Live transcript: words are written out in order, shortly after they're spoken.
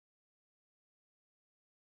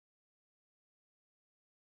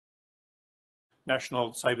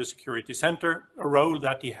National Cyber Security Center, a role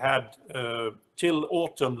that he had till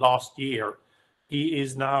autumn last year. He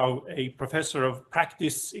is now a professor of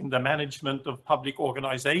practice in the management of public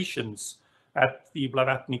organizations at the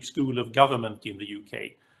Blavatnik School of Government in the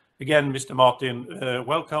UK. Again, Mr. Martin,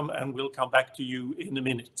 welcome, and we'll come back to you in a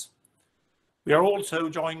minute. We are also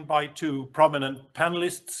joined by two prominent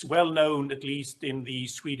panelists, well known at least in the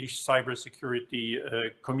Swedish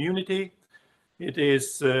cybersecurity community. It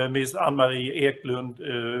is Ms. Ann-Marie Eklund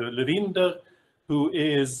Lewinder, who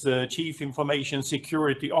is Chief Information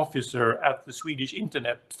Security Officer at the Swedish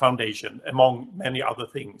Internet Foundation, among many other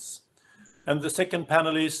things. And the second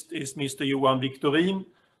panelist is Mr. Johan Victorin,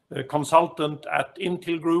 a consultant at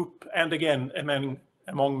Intel Group, and again,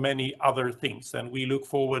 among many other things. And we look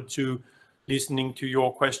forward to listening to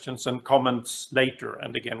your questions and comments later,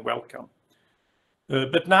 and again, welcome.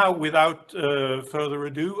 But now, without further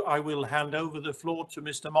ado, I will hand over the floor to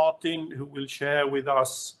Mr. Martin, who will share with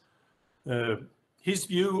us his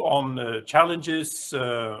view on challenges,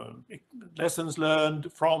 lessons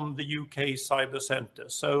learned from the UK Cyber Centre.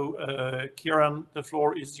 So, Ciaran, the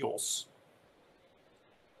floor is yours.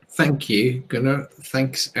 Thank you, Gunnar.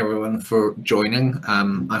 Thanks, everyone, for joining.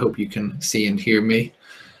 I hope you can see and hear me.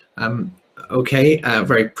 Okay,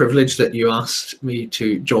 very privileged that you asked me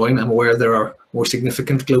to join. I'm aware there are more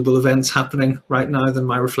significant global events happening right now than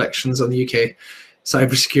my reflections on the UK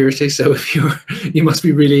cybersecurity. So if you must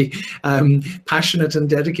be really passionate and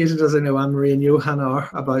dedicated, as I know Anne-Marie and Johan are,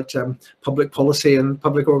 about public policy and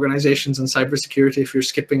public organizations and cybersecurity, if you're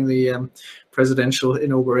skipping the presidential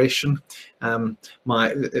inauguration.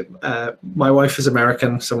 My wife is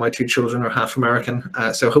American, so my two children are half American.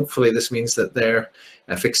 So hopefully this means that their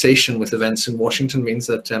fixation with events in Washington means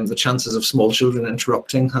that the chances of small children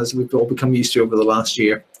interrupting, as we've all become used to over the last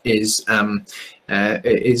year, is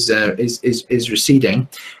receding.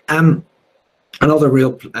 Another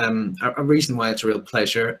real a reason why it's a real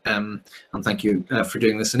pleasure, and thank you for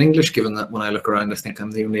doing this in English, given that when I look around I think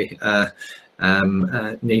I'm the only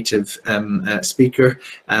native speaker.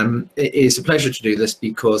 It is a pleasure to do this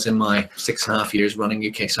because in my 6.5 years running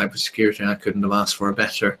UK cybersecurity, I couldn't have asked for a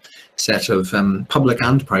better set of public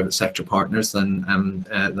and private sector partners than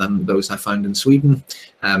those I found in Sweden.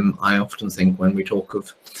 I often think when we talk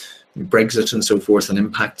of Brexit and so forth and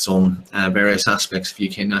impacts on various aspects of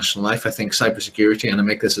UK national life, I think cybersecurity, and I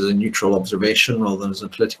make this as a neutral observation rather than as a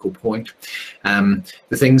political point,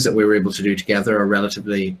 the things that we were able to do together are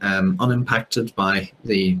relatively unimpacted by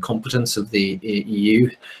the competence of the EU,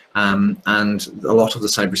 and a lot of the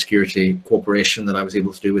cybersecurity cooperation that I was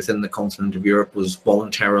able to do within the continent of Europe was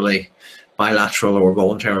voluntarily bilateral or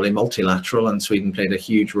voluntarily multilateral, and Sweden played a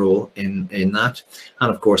huge role in that. And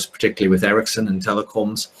of course, particularly with Ericsson and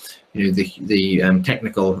telecoms, you know, the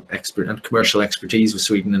technical expert and commercial expertise of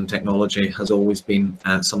Sweden in technology has always been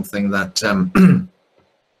something that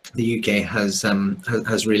the UK has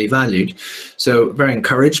really valued. So very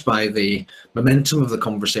encouraged by the momentum of the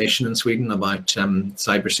conversation in Sweden about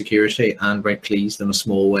cybersecurity, and very pleased in a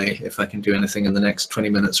small way, if I can do anything in the next 20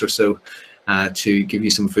 minutes or so, to give you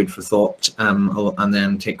some food for thought, and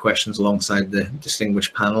then take questions alongside the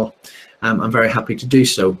distinguished panel. I'm very happy to do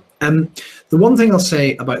so. The one thing I'll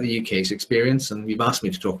say about the UK's experience, and you've asked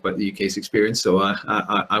me to talk about the UK's experience, so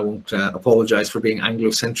I won't apologise for being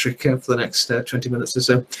Anglo-centric for the next 20 minutes or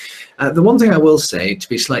so. The one thing I will say, to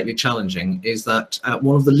be slightly challenging, is that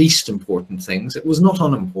one of the least important things, it was not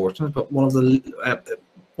unimportant, but one of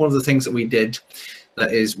the things that we did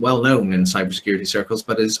that is well known in cybersecurity circles,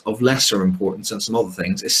 but is of lesser importance than some other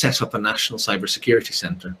things, is set up a national cybersecurity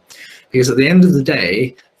centre. Because at the end of the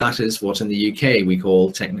day, that is what in the UK we call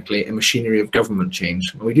technically a machinery of government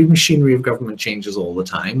change. We do machinery of government changes all the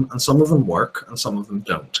time, and some of them work and some of them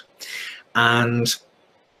don't. And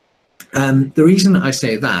the reason I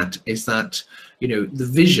say that is that, you know, the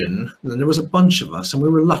vision, and there was a bunch of us, and we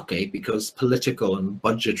were lucky because political and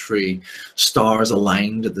budgetary stars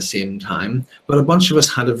aligned at the same time, but a bunch of us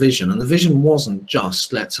had a vision, and the vision wasn't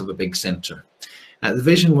just let's have a big centre. The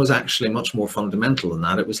vision was actually much more fundamental than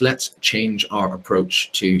that. It was let's change our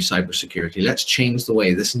approach to cybersecurity. Let's change the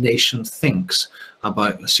way this nation thinks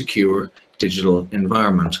about a secure digital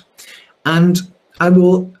environment. And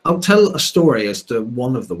I'll tell a story as to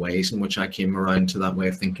one of the ways in which I came around to that way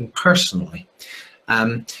of thinking personally.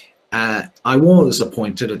 I was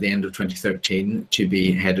appointed at the end of 2013 to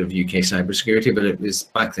be head of UK cybersecurity, but it was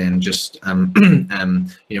back then just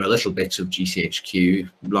you know, a little bit of GCHQ,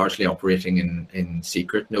 largely operating in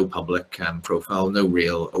secret, no public profile, no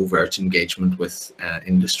real overt engagement with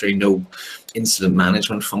industry, no incident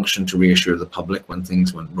management function to reassure the public when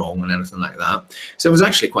things went wrong and anything like that. So it was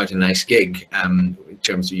actually quite a nice gig in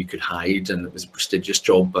terms of you could hide, and it was a prestigious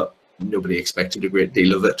job, but nobody expected a great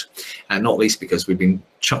deal of it, and not least because we've been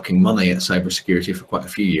chucking money at cybersecurity for quite a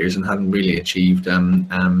few years and hadn't really achieved all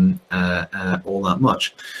that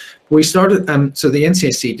much. We started, so the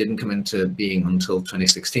NCSC didn't come into being until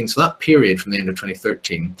 2016. So that period from the end of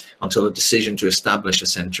 2013 until a decision to establish a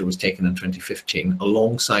centre was taken in 2015,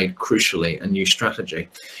 alongside, crucially, a new strategy,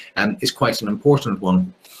 is quite an important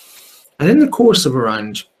one. And in the course of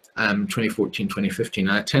around 2014, 2015,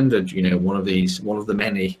 I attended, you know, one of the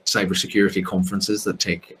many cybersecurity conferences that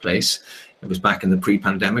take place. It was back in the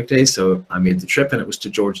pre-pandemic days, so I made the trip, and it was to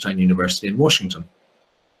Georgetown University in Washington.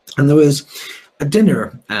 And there was a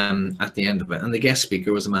dinner at the end of it, and the guest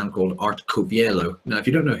speaker was a man called Art Coviello. Now, if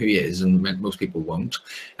you don't know who he is, and most people won't,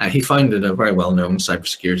 he founded a very well-known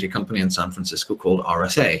cybersecurity company in San Francisco called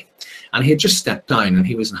RSA, and he had just stepped down, and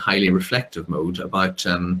he was in highly reflective mode about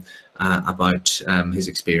his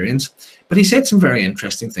experience. But he said some very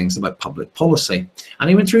interesting things about public policy, and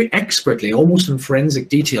he went through expertly, almost in forensic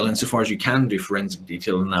detail, insofar as you can do forensic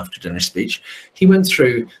detail in an after-dinner speech. He went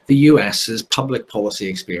through the US's public policy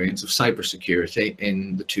experience of cybersecurity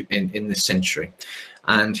in this century.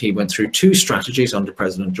 And he went through 2 strategies under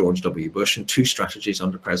President George W. Bush and 2 strategies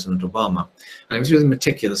under President Obama. And he was really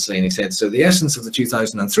meticulously, and he said, so the essence of the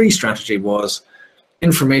 2003 strategy was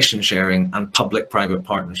information sharing and public-private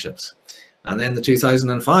partnerships. And then the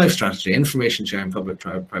 2005 strategy, information sharing,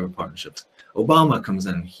 public-private partnerships. Obama comes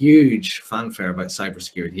in, huge fanfare about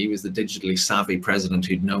cybersecurity. He was the digitally savvy president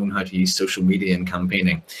who'd known how to use social media in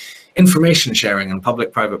campaigning. Information sharing and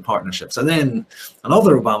public-private partnerships. And then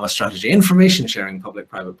another Obama strategy, information sharing,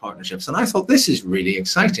 public-private partnerships. And I thought, this is really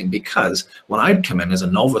exciting, because when I'd come in as a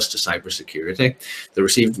novice to cybersecurity, the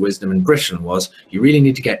received wisdom in Britain was, you really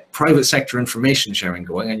need to get private sector information sharing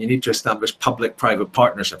going, and you need to establish public-private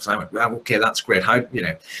partnerships. And I went, well, okay, that's great. How, you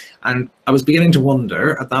know, and I was beginning to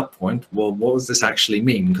wonder at that point, well, what does this actually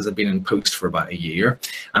mean? Because I'd been in post for about a year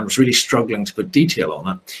and was really struggling to put detail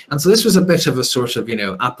on it. And so this was a bit of a sort of, you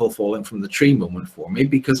know, apple falling from the tree moment for me,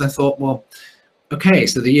 because I thought, well, okay,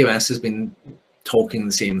 so the US has been talking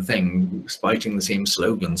the same thing, spouting the same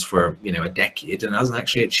slogans for, you know, a decade, and hasn't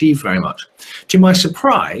actually achieved very much. To my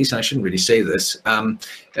surprise, I shouldn't really say this, Mr.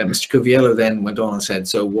 Coviello then went on and said,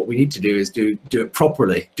 so what we need to do is do it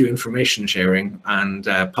properly, do information sharing and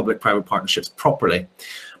public-private partnerships properly.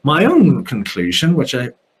 My own conclusion, which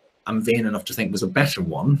I'm vain enough to think was a better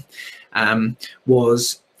one,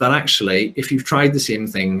 was that actually, if you've tried the same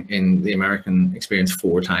thing in the American experience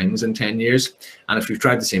 4 times in 10 years, and if you've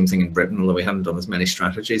tried the same thing in Britain, although we haven't done as many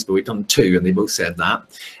strategies, but we've done 2, and they both said that,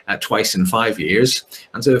 twice in 5 years.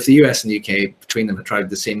 And so if the US and the UK, between them, had tried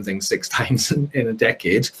the same thing 6 times in a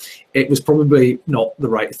decade, it was probably not the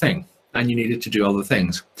right thing, and you needed to do other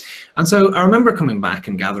things. And so I remember coming back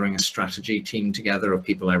and gathering a strategy team together of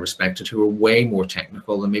people I respected who were way more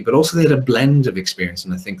technical than me, but also they had a blend of experience,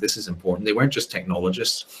 and I think this is important. They weren't just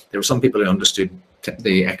technologists. There were some people who understood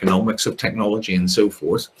the economics of technology and so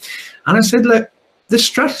forth. And I said, look, this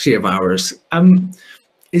strategy of ours,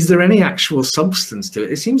 is there any actual substance to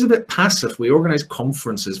it? It seems a bit passive. We organize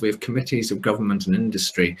conferences, we have committees of government and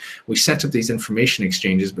industry, we set up these information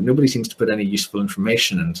exchanges, but nobody seems to put any useful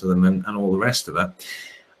information into them and all the rest of it.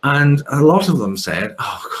 And a lot of them said,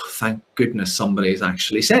 oh, God, thank goodness somebody's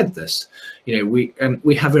actually said this. You know,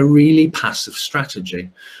 we have a really passive strategy.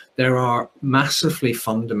 There are massively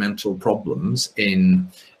fundamental problems in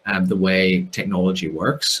the way technology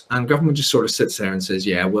works, and government just sort of sits there and says,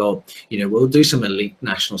 yeah, well, you know, we'll do some elite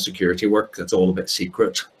national security work that's all a bit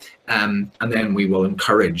secret, and then we will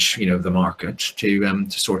encourage, you know, the market to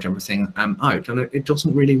sort everything out. And it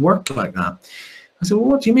doesn't really work like that. I said, well,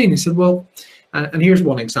 what do you mean? He said, well, and here's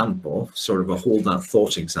one example, sort of a hold that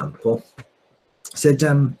thought example. He said,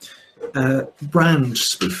 brand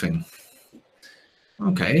spoofing.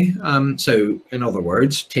 Okay, so in other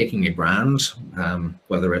words, taking a brand,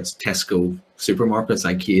 whether it's Tesco supermarkets,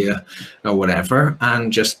 IKEA, or whatever,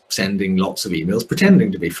 and just sending lots of emails,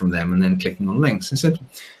 pretending to be from them, and then clicking on links. I said,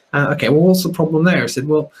 okay, well, what's the problem there? I said,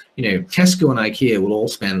 well, you know, Tesco and IKEA will all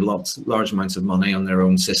spend large amounts of money on their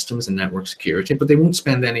own systems and network security, but they won't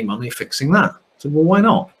spend any money fixing that. I said, well, why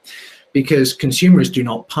not? Because consumers do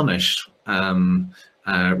not punish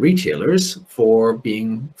retailers for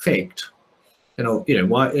being faked.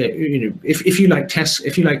 why, if you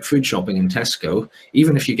like food shopping in Tesco,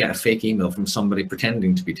 even if you get a fake email from somebody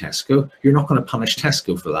pretending to be Tesco, you're not going to punish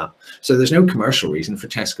Tesco for that. So there's no commercial reason for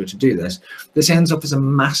Tesco to do this. This ends up as a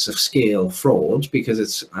massive scale fraud because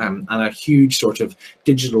it's and a huge sort of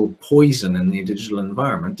digital poison in the digital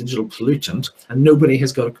environment, digital pollutant, and nobody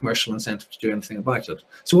has got a commercial incentive to do anything about it.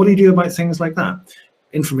 So what do you do about things like that?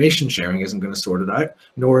 Information sharing isn't going to sort it out,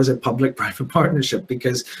 nor is it public-private partnership,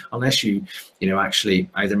 because unless you actually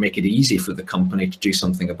either make it easy for the company to do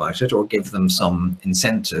something about it or give them some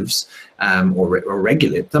incentives or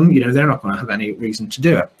regulate them, they're not going to have any reason to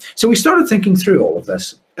do it. So we started thinking through all of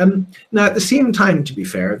this. Now, at the same time, to be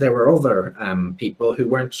fair, there were other people who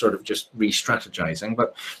weren't sort of just re-strategizing,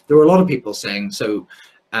 but there were a lot of people saying, so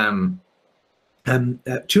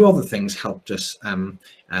two other things helped us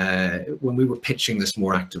when we were pitching this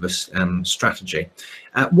more activist strategy.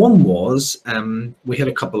 One was we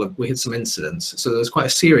had some incidents. So there was quite a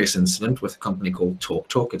serious incident with a company called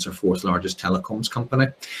TalkTalk. It's our fourth largest telecoms company.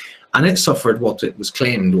 And it suffered what they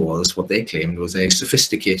claimed was a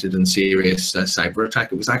sophisticated and serious cyber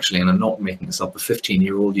attack. It was actually, and I'm not making this up, a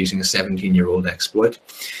 15-year-old using a 17-year-old exploit.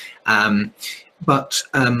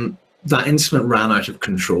 That incident ran out of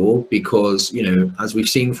control because, as we've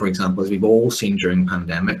seen, for example, as we've all seen during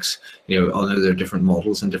pandemics, although there are different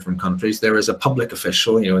models in different countries, there is a public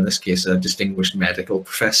official, in this case, a distinguished medical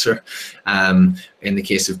professor, in the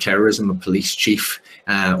case of terrorism, a police chief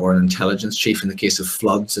or an intelligence chief, in the case of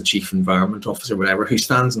floods, a chief environment officer, whatever, who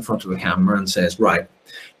stands in front of the camera and says, right,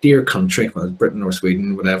 dear country, whether it's Britain or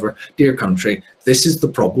Sweden, whatever, dear country, this is the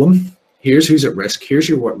problem. Here's who's at risk. Here's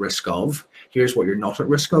who you're at risk of. Here's what you're not at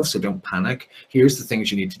risk of, so don't panic. Here's the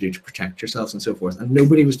things you need to do to protect yourselves and so forth. And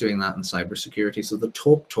nobody was doing that in cybersecurity. So the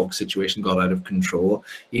TalkTalk situation got out of control,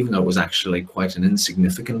 even though it was actually quite an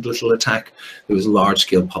insignificant little attack. There was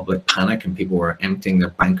large-scale public panic and people were emptying their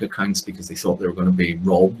bank accounts because they thought they were going to be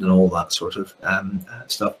robbed and all that sort of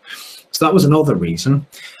stuff. So that was another reason.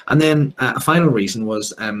 And then a final reason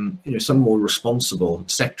was, some more responsible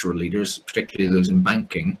sectoral leaders, particularly those in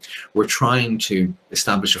banking, were trying to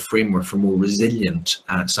establish a framework for more resilient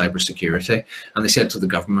cybersecurity. And they said to the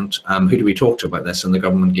government, who do we talk to about this? And the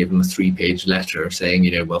government gave them a 3-page letter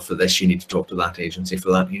saying, well, for this, you need to talk to that agency.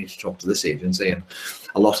 For that, you need to talk to this agency. And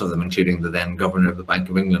a lot of them, including the then governor of the Bank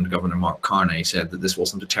of England, Governor Mark Carney, said that this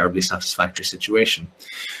wasn't a terribly satisfactory situation.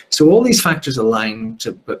 So all these factors aligned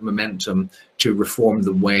to put momentum to reform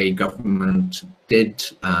the way government did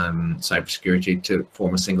cybersecurity to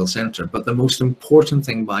form a single centre. But the most important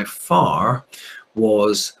thing by far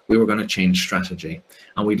was we were going to change strategy.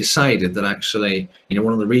 And we decided that actually,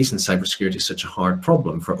 one of the reasons cybersecurity is such a hard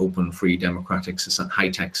problem for open, free, democratic,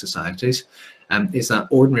 high-tech societies is that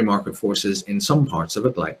ordinary market forces in some parts of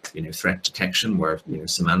it, like threat detection, where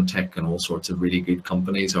Symantec and all sorts of really good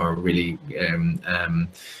companies are really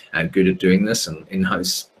good at doing this, and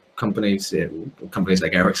in-house companies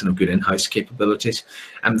like Ericsson have good in-house capabilities,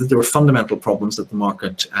 and that there were fundamental problems that the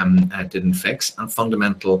market didn't fix, and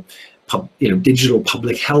fundamental digital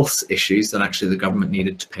public health issues that actually the government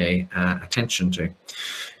needed to pay attention to.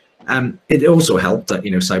 It also helped that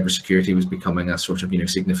cybersecurity was becoming a sort of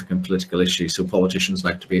significant political issue, so politicians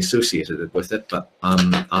like to be associated with it, but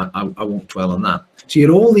I won't dwell on that. So you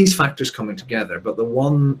had all these factors coming together, but the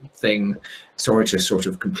one thing, sorry to sort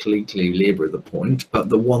of completely labour the point, but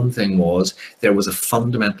the one thing was there was a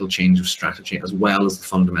fundamental change of strategy as well as the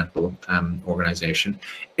fundamental organisation.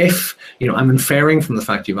 If I'm inferring from the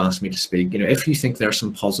fact you've asked me to speak, if you think there are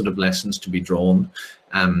some positive lessons to be drawn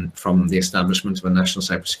from the establishment of a National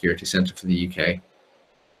Cyber Security Center for the UK,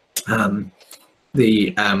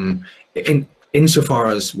 insofar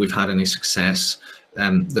as we've had any success,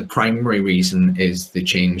 the primary reason is the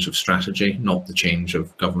change of strategy, not the change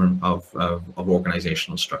of government of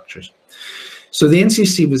organizational structures. So the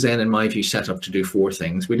NCC was then, in my view, set up to do 4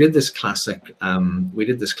 things. We did this classic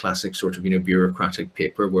sort of bureaucratic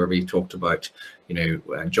paper where we talked about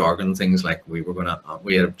jargon, things like we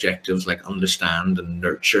had objectives like understand and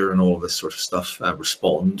nurture and all this sort of stuff,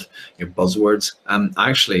 respond, buzzwords. I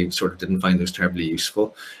actually sort of didn't find those terribly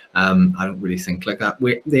useful. I don't really think like that.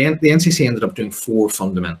 The NCC ended up doing 4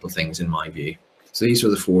 fundamental things in my view. So these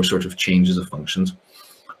were the 4 sort of changes of functions.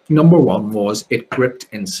 Number 1 was it gripped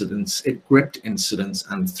incidents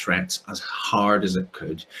and threats as hard as it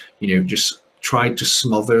could. Just tried to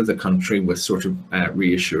smother the country with sort of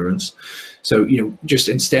reassurance. So just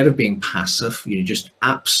instead of being passive, just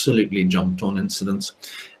absolutely jumped on incidents.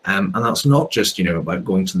 And that's not just, about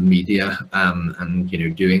going to the media and,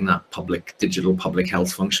 doing that digital public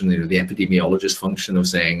health function, the epidemiologist function of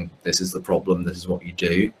saying, this is the problem, this is what you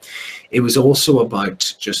do. It was also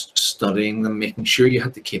about just studying them, making sure you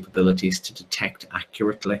had the capabilities to detect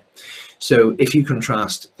accurately. So if you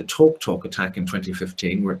contrast the TalkTalk attack in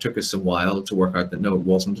 2015, where it took us a while to work out that no, it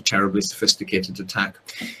wasn't a terribly sophisticated attack,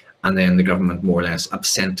 and then the government more or less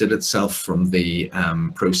absented itself from the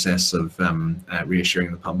process of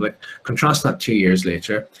reassuring the public. Contrast that 2 years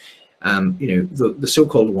later, the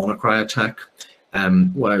so-called WannaCry attack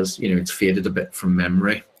was, it's faded a bit from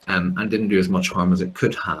memory and didn't do as much harm as it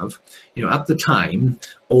could have. At the time,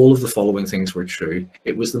 all of the following things were true.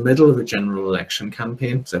 It was the middle of a general election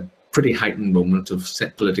campaign, so pretty heightened moment of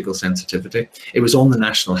political sensitivity. It was on the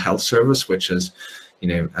National Health Service, which is,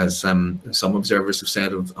 as some observers have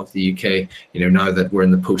said of the UK, now that we're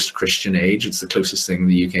in the post-Christian age, it's the closest thing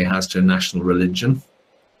the UK has to a national religion.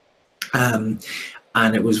 And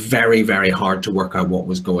it was very, very hard to work out what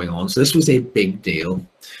was going on. So this was a big deal.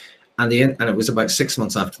 And it was about 6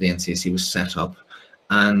 months after the NCSC was set up.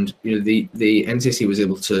 And the NCSC was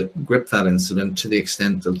able to grip that incident to the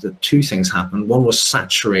extent that two things happened. One was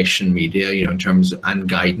saturation media, in terms of, and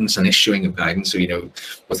guidance and issuing of guidance. So,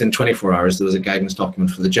 within 24 hours, there was a guidance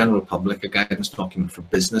document for the general public, a guidance document for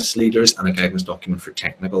business leaders, and a guidance document for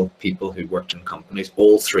technical people who worked in companies.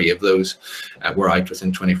 All three of those were out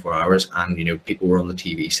within 24 hours. And, people were on the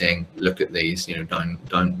TV saying, look at these,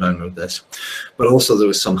 download this. But also there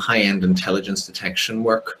was some high-end intelligence detection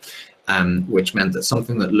work, which meant that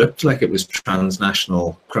something that looked like it was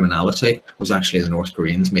transnational criminality was actually the North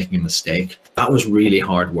Koreans making a mistake. That was really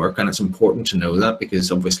hard work, and it's important to know that,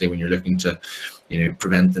 because obviously when you're looking to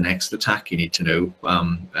prevent the next attack, you need to know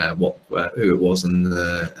who it was in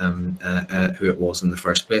the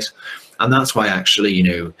first place. And that's why actually,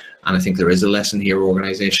 and I think there is a lesson here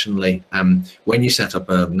organizationally, when you set up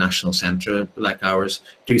a national centre like ours,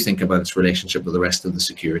 do think about its relationship with the rest of the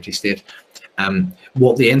security state.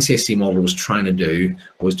 What the NCSC model was trying to do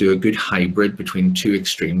was do a good hybrid between two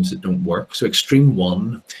extremes that don't work. So extreme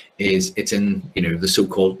one is it's in the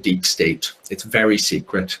so-called deep state. It's very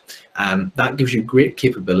secret. That gives you great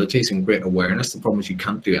capabilities and great awareness. The problem is you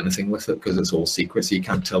can't do anything with it because it's all secret. So you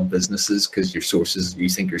can't tell businesses because you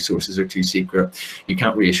think your sources are too secret. You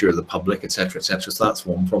can't reassure the public, etc., etc. So that's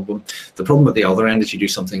one problem. The problem at the other end is you do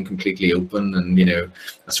something completely open and a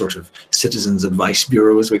sort of citizens advice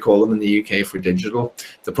bureau, as we call them in the UK, for digital.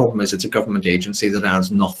 The problem is it's a government agency that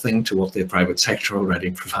adds nothing to what the private sector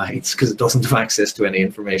already provides, because it doesn't have access to any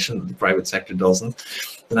information that the private sector doesn't.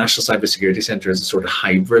 The National Cyber Security Center is a sort of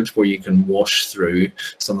hybrid where you can wash through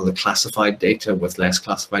some of the classified data with less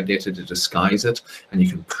classified data to disguise it, and you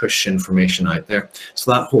can push information out there.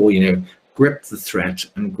 So that whole, grip the threat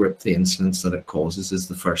and grip the incidents that it causes is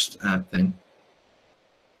the first thing.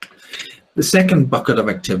 The second bucket of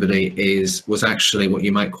activity was actually what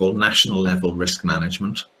you might call national level risk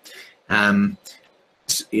management. When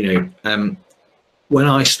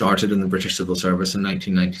I started in the British Civil Service in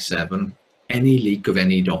 1997, any leak of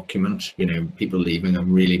any document, people leaving a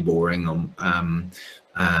really boring,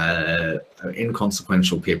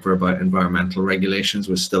 inconsequential paper about environmental regulations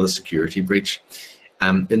was still a security breach.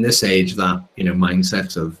 In this age, that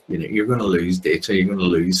mindset of you're going to lose data, you're going to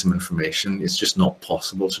lose some information. It's just not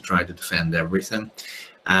possible to try to defend everything.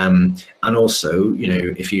 And also,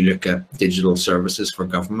 if you look at digital services for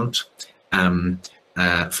government,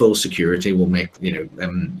 full security will make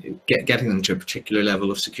getting them to a particular level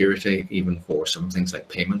of security, even for some things like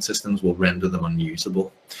payment systems, will render them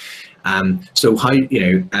unusable. So how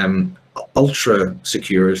ultra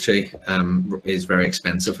security is very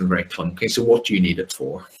expensive and very clunky. So what do you need it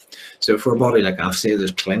for? So for a body like AFSA,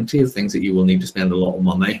 there's plenty of things that you will need to spend a lot of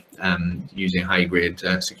money using high grade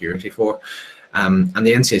security for. And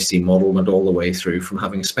the NCSC model went all the way through from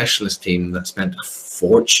having a specialist team that spent a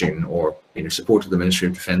fortune, or supported the Ministry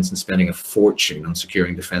of Defence in spending a fortune on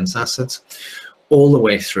securing defence assets, all the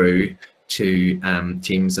way through to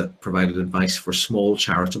teams that provided advice for small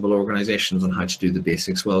charitable organisations on how to do the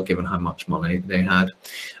basics well, given how much money they had.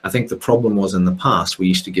 I think the problem was, in the past, we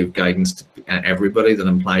used to give guidance to everybody that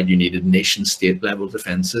implied you needed nation-state level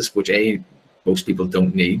defences, which A, most people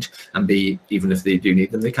don't need, and B, even if they do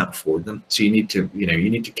need them, they can't afford them. So you need to, you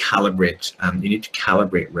need to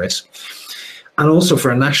calibrate risk. And also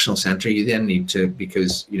for a national centre, you then need to,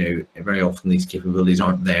 because very often these capabilities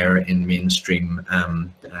aren't there in mainstream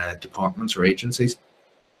departments or agencies,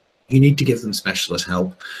 you need to give them specialist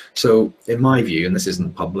help. So in my view, and this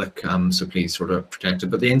isn't public, so please sort of protect it,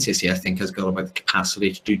 but the NCSC, I think, has got about the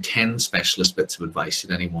capacity to do 10 specialist bits of advice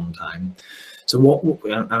at any one time. So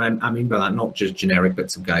and I mean by that, not just generic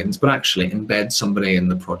bits of guidance, but actually embed somebody in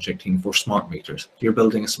the project team for smart meters. You're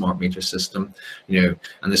building a smart meter system, you know,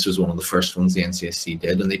 and this was one of the first ones the NCSC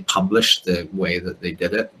did, and they published the way that they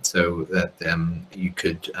did it so that you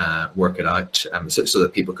could work it out, so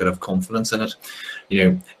that people could have confidence in it.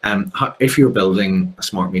 You know, if you're building a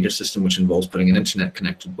smart meter system, which involves putting an internet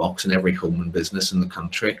connected box in every home and business in the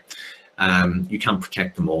country, you can't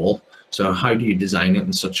protect them all. So how do you design it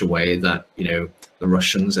in such a way that, you know, the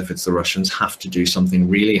Russians, if it's the Russians, have to do something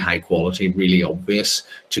really high quality, really obvious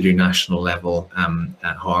to do national level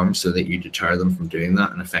harm, so that you deter them from doing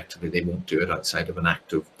that, and effectively they won't do it outside of an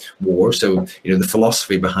act of war. So, you know, the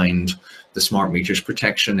philosophy behind the smart meters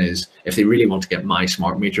protection is, if they really want to get my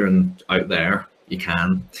smart meter out there, you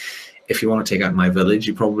can. If you want to take out my village,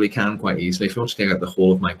 you probably can quite easily. If you want to take out the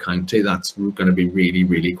whole of my county, that's going to be really,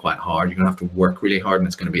 really quite hard. You're going to have to work really hard, and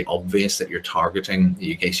it's going to be obvious that you're targeting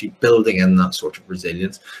the UK. So you're building in that sort of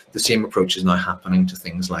resilience. The same approach is now happening to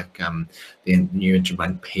things like the new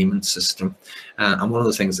interbank payment system. And one of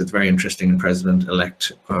the things that's very interesting in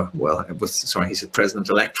President-elect, he said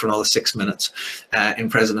President-elect for another 6 minutes, in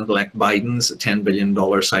President-elect Biden's $10 billion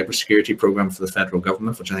cybersecurity program for the federal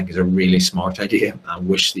government, which I think is a really smart idea. I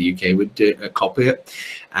wish the UK would copy it,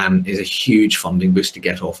 is a huge funding boost to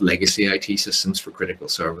get off legacy IT systems for critical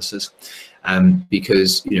services.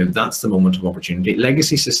 Because, you know, that's the moment of opportunity.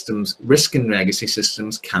 Legacy systems, risk in legacy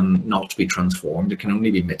systems cannot be transformed. It can only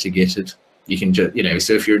be mitigated. You can just, you know,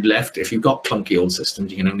 so if you've got clunky old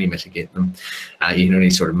systems, you can only mitigate them. You can only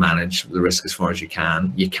sort of manage the risk as far as you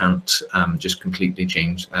can. You can't just completely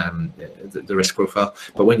change the risk profile.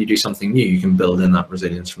 But when you do something new, you can build in that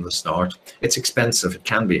resilience from the start. It's expensive. It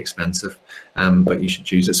can be expensive, but you should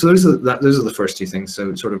choose it. So those are the first two things.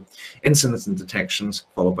 So sort of incidents and detections,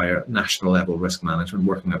 followed by a national level risk management,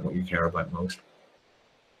 working out what you care about most.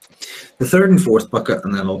 The third and fourth bucket,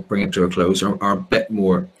 and then I'll bring it to a close, are a bit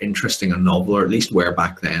more interesting and novel, or at least were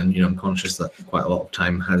back then. You know, I'm conscious that quite a lot of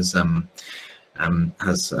time has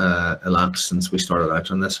elapsed since we started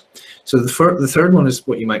out on this. So the third one is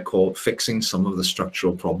what you might call fixing some of the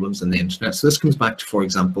structural problems in the internet. So this comes back to, for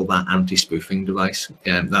example, that anti-spoofing device,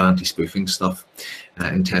 that anti-spoofing stuff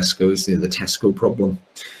in Tesco's, the Tesco problem.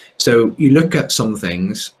 So you look at some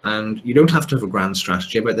things, and you don't have to have a grand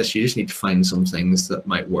strategy about this. You just need to find some things that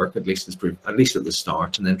might work, at least at the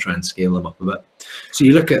start, and then try and scale them up a bit. So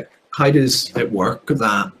you look at, how does it work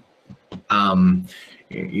that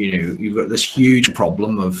you know, you've got this huge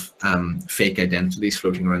problem of fake identities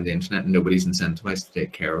floating around the internet, and nobody's incentivized to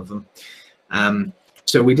take care of them.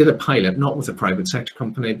 So we did a pilot, not with a private sector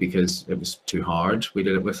company because it was too hard. We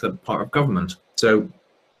did it with a part of government. So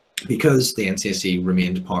because the NCSC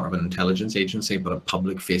remained part of an intelligence agency, but a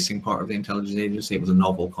public-facing part of the intelligence agency, it was a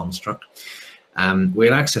novel construct. We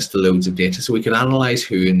had access to loads of data, so we could analyse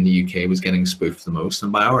who in the UK was getting spoofed the most.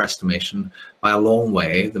 And by our estimation, by a long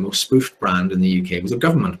way, the most spoofed brand in the UK was a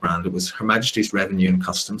government brand. It was Her Majesty's Revenue and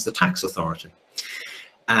Customs, the tax authority.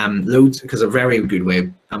 Because a very good way,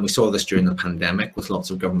 and we saw this during the pandemic with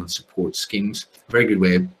lots of government support schemes, a very good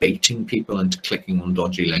way of baiting people into clicking on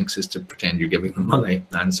dodgy links is to pretend you're giving them money.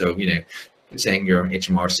 And so, you know, saying your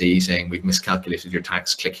HMRC, saying we've miscalculated your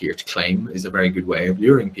tax, click here to claim, is a very good way of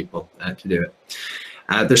luring people to do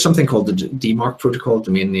it. There's something called the DMARC protocol,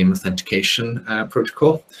 Domain Name Authentication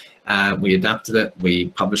Protocol. We adapted it, we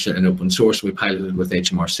published it in open source, we piloted it with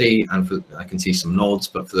HMRC, and I can see some nods,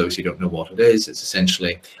 but for those who don't know what it is, it's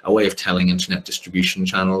essentially a way of telling internet distribution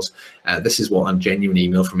channels, this is what a genuine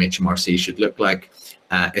email from HMRC should look like.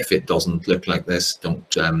 If it doesn't look like this, don't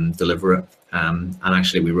deliver it. And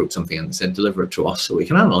actually we wrote something in that said, deliver it to us so we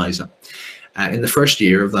can analyze it. In the first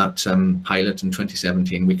year of that pilot in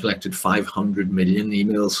 2017, we collected 500 million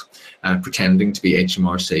emails pretending to be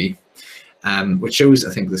HMRC. Which shows,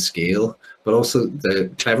 I think, the scale, but also the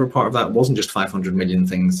clever part of that wasn't just 500 million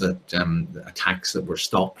things that attacks that were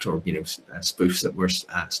stopped, or, you know, spoofs that were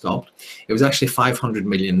stopped. It was actually 500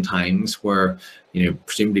 million times where, you know,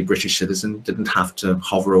 presumably British citizens didn't have to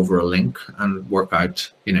hover over a link and work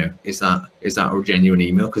out, you know, is that our genuine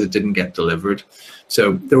email, because it didn't get delivered.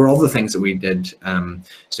 So there were other things that we did.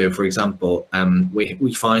 So, for example,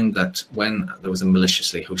 we found that when there was a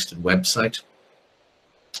maliciously hosted website,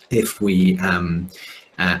 if we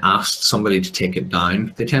asked somebody to take it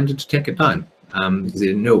down, they tended to take it down because they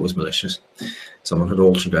didn't know it was malicious. Someone had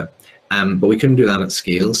altered it. But we couldn't do that at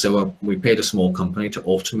scale, so we paid a small company to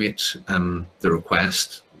automate the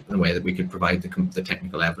request in a way that we could provide the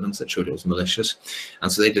technical evidence that showed it was malicious. And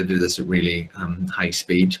so they did do this at really high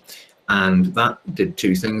speed. And that did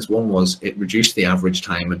two things. One was it reduced the average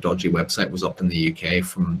time a dodgy website was up in the UK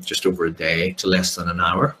from just over a day to less than an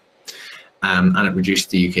hour. and it reduced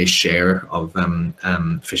the UK's share of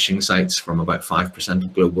phishing sites from about 5%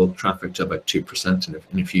 of global traffic to about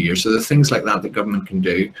 2% in a few years. So there are things like that that government can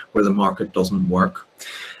do where the market doesn't work,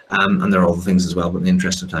 and there are other things as well, but in the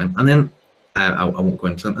interest of time. And then I won't go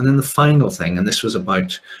into them. And then the final thing, and this was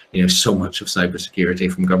about, so much of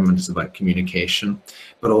cybersecurity from government is about communication,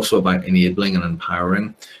 but also about enabling and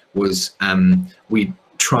empowering, was we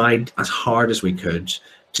tried as hard as we could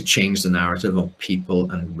to change the narrative of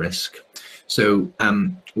people and risk. So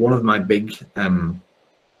one of my big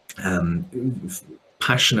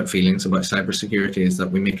passionate feelings about cybersecurity is that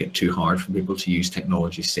we make it too hard for people to use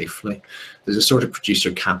technology safely. There's a sort of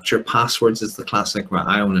producer capture. Passwords is the classic, right?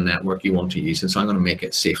 I own a network, you want to use it, so I'm going to make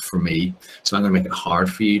it safe for me. So I'm going to make it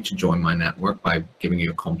hard for you to join my network by giving you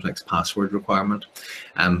a complex password requirement.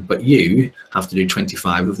 But you have to do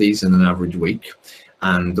 25 of these in an average week.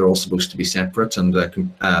 And they're all supposed to be separate, and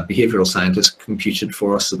behavioral scientists computed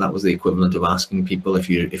for us that that was the equivalent of asking people if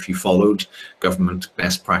you followed government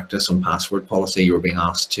best practice on password policy, you were being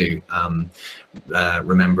asked to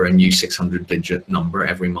remember a new 600-digit number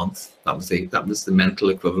every month. That was the mental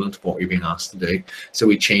equivalent of what you're being asked to do. So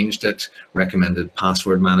we changed it, recommended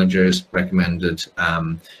password managers, recommended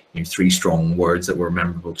 3 strong words that were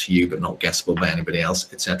memorable to you but not guessable by anybody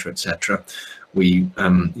else, etc., etc. We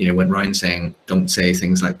went around saying, don't say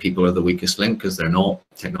things like people are the weakest link, because they're not.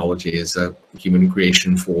 Technology is a human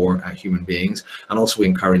creation for human beings. And also we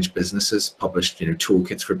encourage businesses, published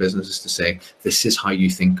toolkits for businesses to say, this is how you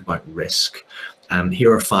think about risk.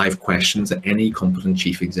 Here are 5 questions that any competent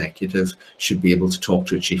chief executive should be able to talk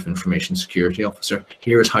to a chief information security officer.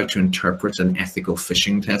 Here is how to interpret an ethical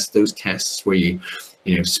phishing test, those tests where you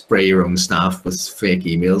spray your own staff with fake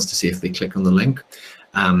emails to see if they click on the link.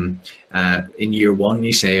 In year 1,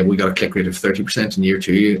 you say we got a click rate of 30%. In year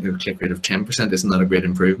 2, a click rate of 10%. Isn't that a great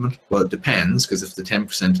improvement? Well, it depends, because if the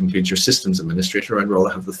 10% includes your systems administrator, I'd rather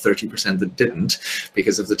have the 30% that didn't,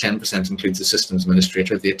 because if the 10% includes the systems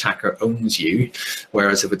administrator, the attacker owns you.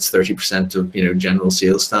 Whereas if it's 30% of general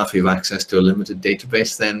sales staff who have access to a limited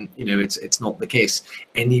database, then it's not the case.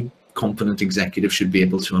 Any competent executive should be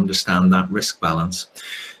able to understand that risk balance.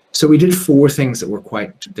 So we did 4 things that were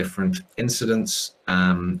quite different: incidents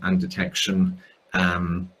and detection,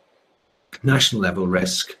 national level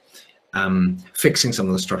risk, fixing some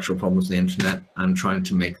of the structural problems of the internet, and trying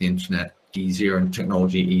to make the internet easier and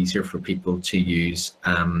technology easier for people to use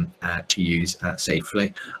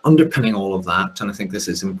safely. Underpinning all of that, and I think this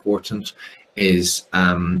is important, is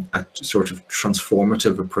a sort of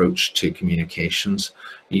transformative approach to communications.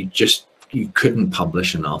 You couldn't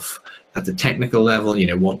publish enough. At the technical level,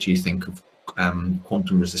 what do you think of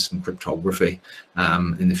quantum resistant cryptography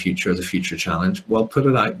in the future as a future challenge? Well, put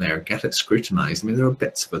it out there, get it scrutinized. I mean, there are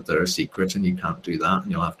bits of it that are secret and you can't do that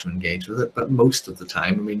and you'll have to engage with it. But most of the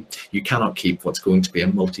time, I mean, you cannot keep what's going to be a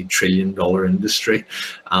multi-trillion-dollar industry.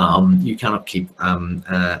 You cannot keep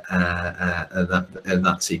that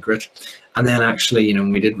secret. And then actually,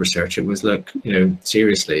 when we did research, it was, look,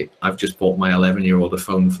 seriously, I've just bought my 11-year-old a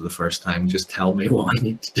phone for the first time. Just tell me what I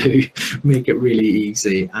need to do, make it really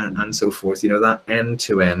easy, and so forth. That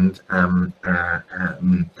end-to-end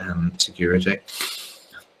security.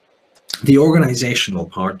 The organizational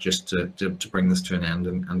part, just to bring this to an end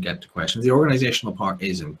and get to questions, the organizational part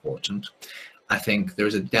is important. I think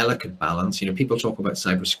there's a delicate balance. People talk about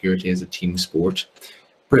cybersecurity as a team sport.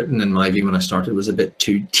 Britain, in my view, when I started, was a bit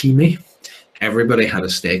too teamy. Everybody had a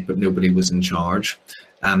stake, but nobody was in charge.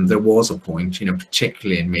 There was a point,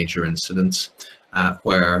 particularly in major incidents,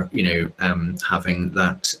 where having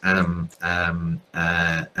that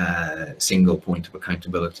single point of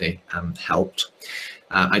accountability helped.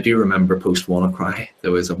 I do remember post WannaCry,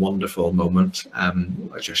 there was a wonderful moment,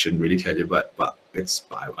 which I shouldn't really tell you about, but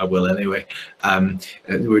I will anyway.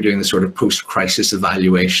 We were doing the sort of post-crisis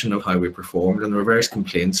evaluation of how we performed, and there were various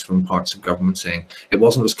complaints from parts of government saying it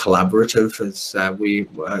wasn't as collaborative as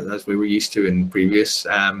we were used to in previous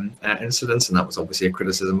incidents, and that was obviously a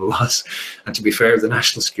criticism of us. And to be fair, the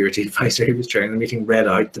National Security Advisor who was chairing the meeting read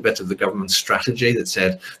out the bit of the government strategy that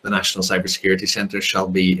said the National Cyber Security Center shall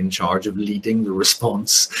be in charge of leading the response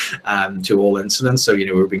to all incidents. So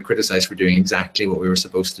we were being criticised for doing exactly what we were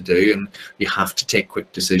supposed to do, and you have to take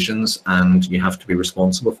quick decisions and you have to be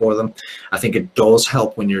responsible for them. I think it does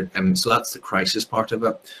help when you're so that's the crisis part of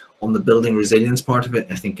it. On the building resilience part of it,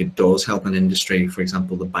 I think it does help an industry. For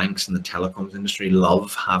example, the banks and the telecoms industry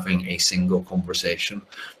love having a single conversation,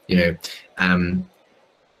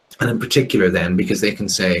 and in particular then, because they can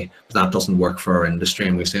say that doesn't work for our industry,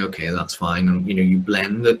 and we say, okay, that's fine. And you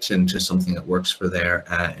blend it into something that works for their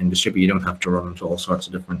industry, but you don't have to run into all sorts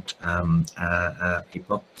of different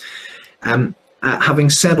people. Having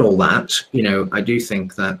said all that, you know, I do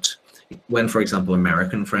think that when, for example,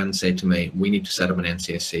 American friends say to me, we need to set up an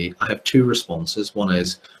NCSC, I have two responses. One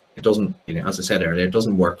is, it doesn't, you know, as I said earlier, it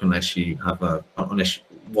doesn't work unless you have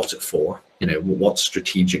what's it for? You know, what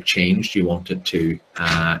strategic change do you want it to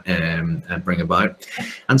bring about?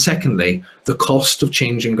 And secondly, the cost of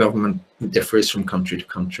changing government differs from country to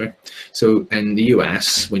country. So in the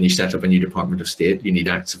US, when you set up a new Department of State, you need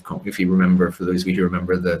acts of Congress. If you remember, for those of you who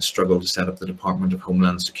remember the struggle to set up the Department of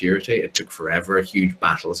Homeland Security, it took forever, huge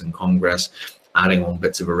battles in Congress, adding on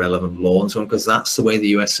bits of irrelevant law and so on, because that's the way the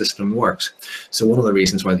US system works. So one of the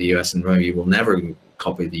reasons why the US and maybe will never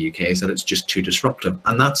copy the UK is that it's just too disruptive,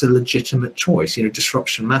 and that's a legitimate choice. You know,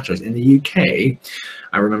 disruption matters. In the UK,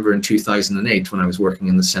 I remember in 2008 when I was working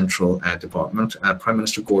in the Central Department, Prime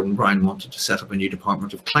Minister Gordon Brown wanted to set up a new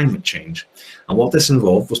Department of Climate Change, and what this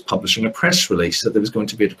involved was publishing a press release that there was going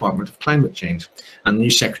to be a Department of Climate Change, and the new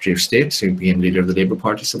Secretary of State, who became leader of the Labour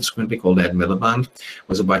Party subsequently, called Ed Miliband,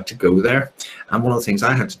 was about to go there. And one of the things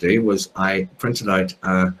I had to do was I printed out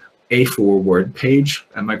A4 Word page,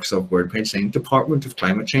 a Microsoft Word page saying Department of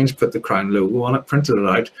Climate Change, put the Crown logo on it, printed it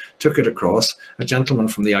out, took it across. A gentleman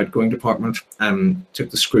from the outgoing department took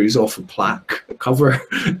the screws off a plaque cover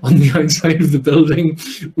on the outside of the building.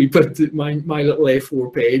 We put my little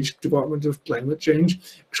A4 page, Department of Climate Change,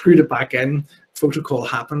 screwed it back in. Protocol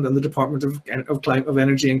happened, and the Department of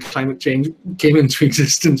Energy and Climate Change came into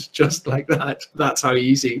existence just like that. That's how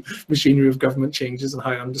easy machinery of government changes and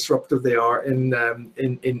how undisruptive they are in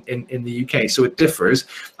the UK. So it differs,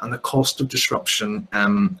 and the cost of disruption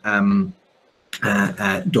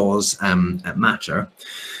does matter.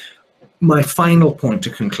 My final point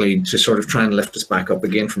to conclude, to sort of try and lift us back up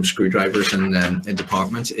again from screwdrivers and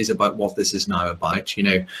departments, is about what this is now about. You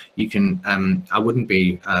know, you can, I wouldn't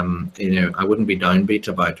be downbeat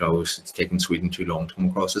about, oh, it's taken Sweden too long to come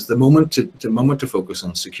across this. The moment to focus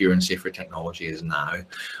on secure and safer technology is now.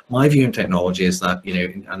 My view on technology is that, you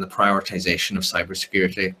know, and the prioritization of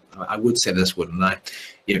cybersecurity, I would say this, wouldn't I?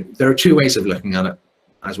 You know, there are two ways of looking at it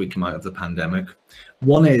as we come out of the pandemic.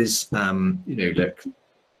 One is, you know, look,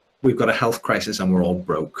 we've got a health crisis and we're all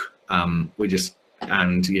broke. And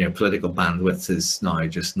you know, political bandwidth is now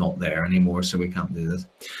just not there anymore, so we can't do this.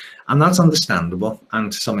 And that's understandable,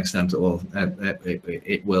 and to some extent it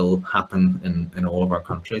will happen in all of our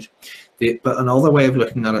countries. But another way of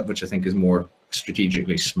looking at it, which I think is more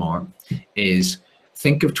strategically smart, is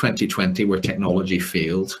think of 2020 where technology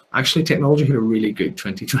failed. Actually, technology had a really good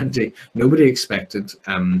 2020. Nobody expected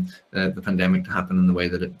the pandemic to happen in the way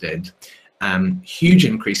that it did. Huge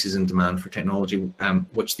increases in demand for technology,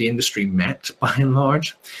 which the industry met by and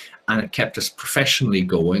large, and it kept us professionally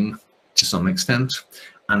going to some extent,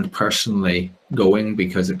 and personally going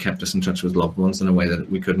because it kept us in touch with loved ones in a way that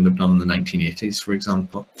we couldn't have done in the 1980s, for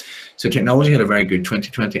example. So technology had a very good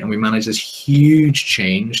 2020, and we managed this huge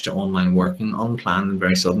change to online working, unplanned and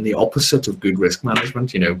very sudden, the opposite of good risk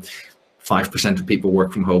management. You know, 5% of people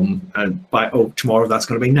work from home, and tomorrow that's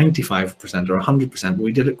going to be 95% or 100%, but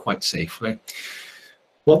we did it quite safely.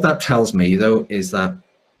 What that tells me, though, is that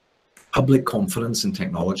public confidence in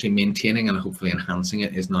technology, maintaining and hopefully enhancing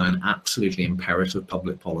it, is now an absolutely imperative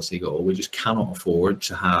public policy goal. We just cannot afford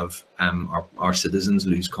to have our citizens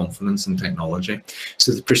lose confidence in technology.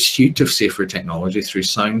 So the pursuit of safer technology through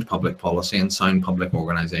sound public policy and sound public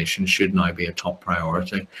organisation should now be a top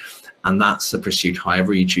priority. And that's the pursuit,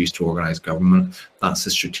 however you choose to organise government. That's the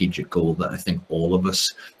strategic goal that I think all of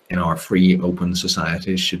us in our free, open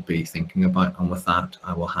societies should be thinking about. And with that,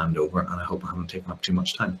 I will hand over, and I hope I haven't taken up too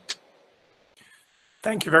much time.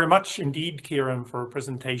 Thank you very much indeed, Ciaran, for a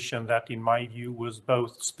presentation that, in my view, was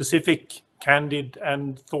both specific, candid,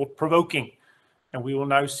 and thought-provoking. And we will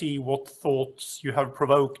now see what thoughts you have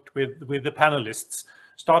provoked with the panelists.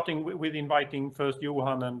 Starting with inviting first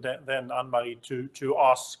Johan and then Anne-Marie to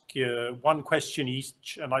ask one question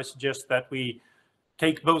each, and I suggest that we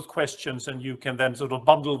take both questions and you can then sort of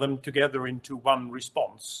bundle them together into one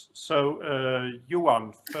response. So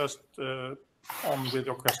Johan, first on with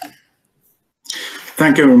your question.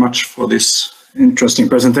 Thank you very much for this interesting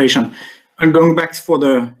presentation. I'm going back for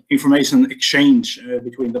the information exchange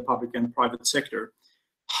between the public and private sector.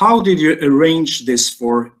 How did you arrange this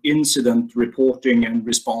for incident reporting and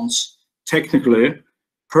response technically,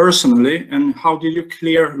 personally, and how did you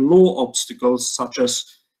clear law obstacles such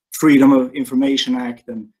as Freedom of Information Act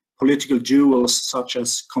and political duels such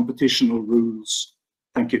as competitional rules?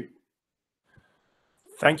 Thank you.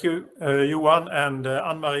 Thank you, Johan. And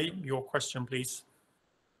Anne-Marie, your question, please.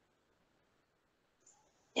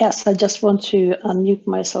 Yes, I just want to unmute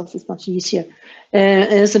myself. It's much easier.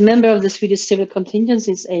 As a member of the Swedish Civil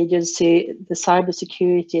Contingencies Agency, the Cyber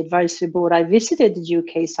Security Advisory Board, I visited the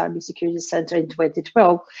UK Cyber Security Center in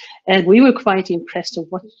 2012, and we were quite impressed with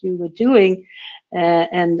what you were doing.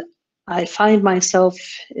 And I find myself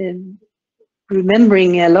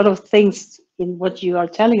remembering a lot of things in what you are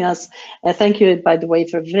telling us. Thank you, by the way,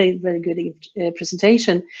 for a very, very good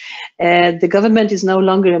presentation. The government is no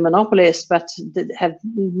longer a monopolist, but have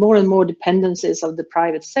more and more dependencies of the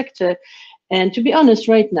private sector. And to be honest,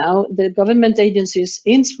 right now, the government agencies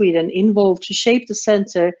in Sweden involved to shape the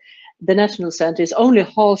center, the national center, is only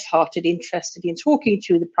half-hearted interested in talking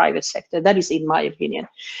to the private sector. That is in my opinion.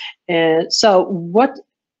 So what,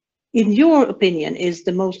 in your opinion, is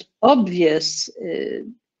the most obvious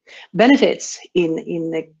benefits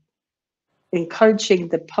in encouraging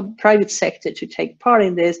the private sector to take part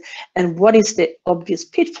in this, and what is the obvious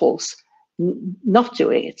pitfalls not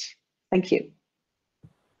doing it? Thank you.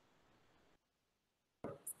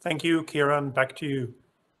 Thank you, Ciaran. Back to you.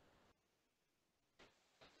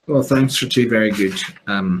 Well, thanks for two very good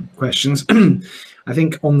questions. I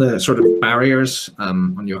think on the sort of barriers,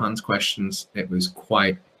 on Johan's questions, it was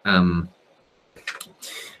quite on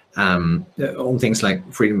things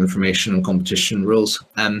like freedom of information and competition rules.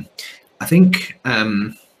 I think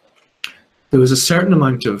there was a certain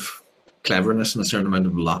amount of cleverness and a certain amount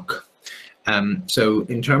of luck. So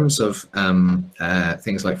in terms of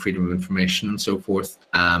things like freedom of information and so forth,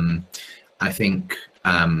 I think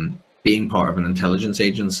being part of an intelligence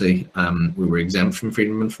agency, we were exempt from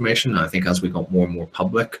freedom of information. I think as we got more and more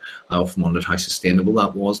public, I often wondered how sustainable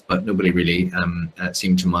that was, but nobody really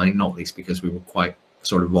seemed to mind, not least because we were quite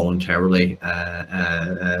sort of voluntarily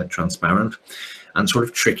transparent. And sort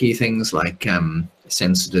of tricky things like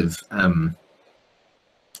sensitive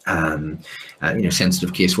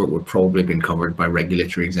sensitive casework would probably have been covered by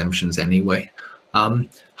regulatory exemptions anyway.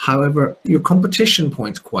 However, your competition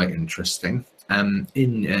point's quite interesting.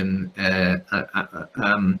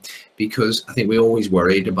 Because I think we always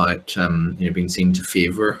worried about being seen to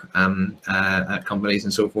favour companies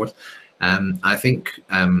and so forth. I think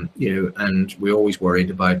and we always worried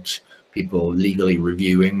about people legally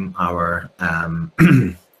reviewing our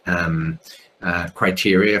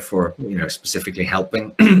criteria for specifically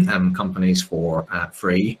helping companies for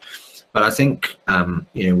free. But I think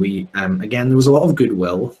we again, there was a lot of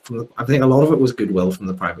goodwill from I think a lot of it was goodwill from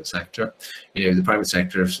the private sector. The private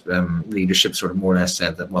sector's leadership sort of more or less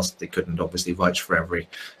said that whilst they couldn't obviously vouch for every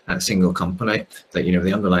single company, that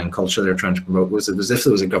the underlying culture they're trying to promote was as if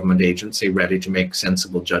there was a government agency ready to make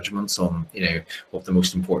sensible judgments on what the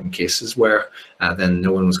most important cases were. Then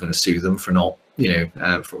no one was going to sue them for not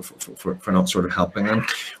for not sort of helping them.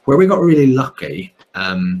 Where we got really lucky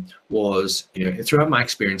was throughout my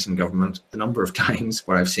experience in government, the number of times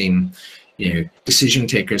where I've seen decision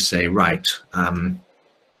takers say, right,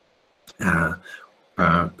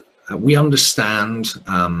 we understand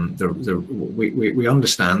we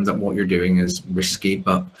understand that what you're doing is risky,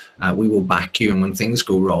 but we will back you, and when things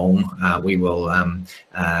go wrong, we will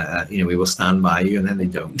we will stand by you, and then they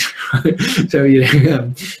don't.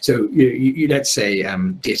 So let's say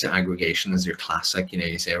data aggregation is your classic.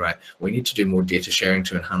 You say, right, we need to do more data sharing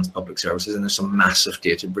to enhance public services, and there's some massive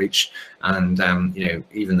data breach, and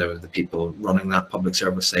even though the people running that public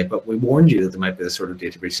service say, but we warned you that there might be this sort of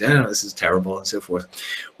data breach, this is terrible, and so forth.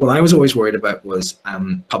 Well, I was always worried about was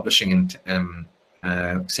publishing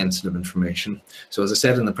sensitive information. So as I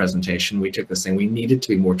said in the presentation, we took this thing, we needed to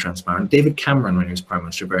be more transparent. David Cameron, when he was Prime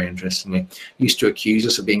Minister, very interestingly, used to accuse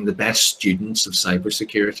us of being the best students of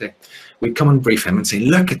cybersecurity. We'd come and brief him and say,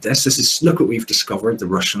 look at this, look what we've discovered, the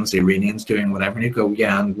Russians, the Iranians doing whatever, and he'd go,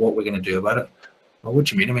 yeah, and what we're going to do about it? Well, what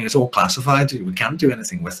do you mean? I mean, it's all classified. We can't do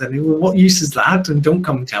anything with it. Well, what use is that? And don't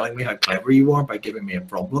come telling me how clever you are by giving me a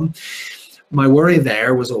problem. My worry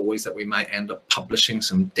there was always that we might end up publishing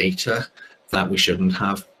some data that we shouldn't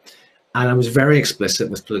have. And I was very explicit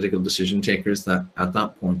with political decision takers that at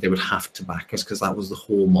that point they would have to back us, because that was the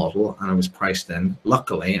whole model, and I was priced in.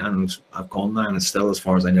 Luckily, and I've gone now, and it still, as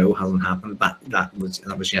far as I know, hasn't happened. That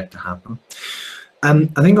was yet to happen.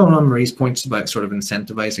 I think on Anne-Marie's points about sort of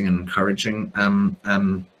incentivizing and encouraging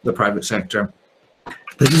the private sector,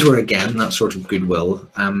 this is where again that sort of goodwill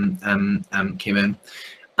came in.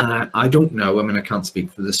 I don't know, I mean, I can't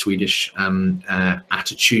speak for the Swedish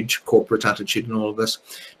attitude, corporate attitude and all of this,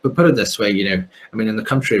 but put it this way, I mean, in the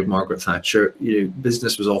country of Margaret Thatcher,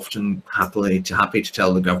 business was often happy to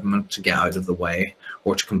tell the government to get out of the way,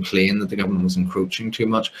 or to complain that the government was encroaching too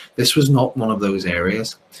much. This was not one of those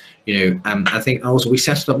areas. I think also we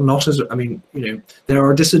set it up not as, I mean, there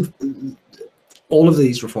are all of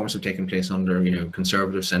these reforms have taken place under,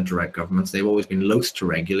 conservative centre-right governments. They've always been loath to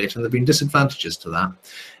regulate, and there have been disadvantages to that.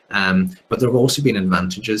 But there have also been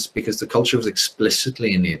advantages because the culture was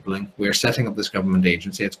explicitly enabling. We're setting up this government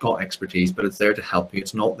agency. It's got expertise, but it's there to help you.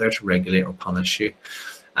 It's not there to regulate or punish you.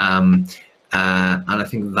 And I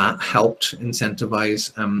think that helped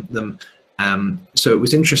incentivize them. So it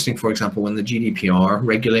was interesting, for example, when the GDPR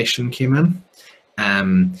regulation came in,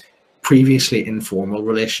 previously informal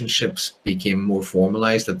relationships became more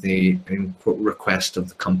formalized at the request of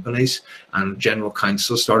the companies, and general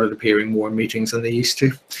counsel started appearing more in meetings than they used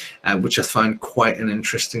to, which I found quite an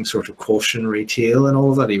interesting sort of cautionary tale and all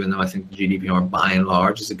of that, even though I think the GDPR by and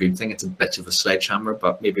large is a good thing. It's a bit of a sledgehammer,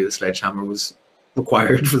 but maybe the sledgehammer was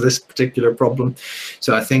required for this particular problem.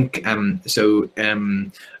 So I think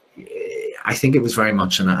I think it was very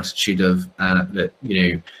much an attitude of that,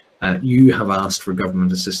 you have asked for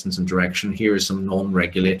government assistance and direction. Here is some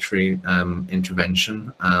non-regulatory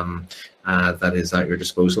intervention that is at your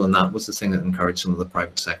disposal, and that was the thing that encouraged some of the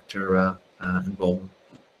private sector involvement.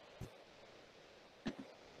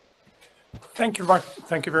 Thank you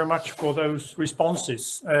very much for those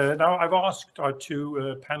responses. Now I've asked our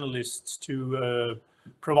two panelists to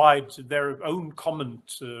provide their own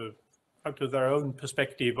comment out of their own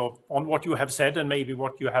perspective on what you have said and maybe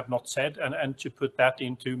what you have not said, and to put that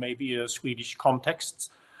into maybe a Swedish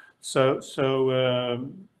context. So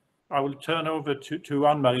I will turn over to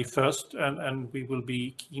Anne-Marie first, and we will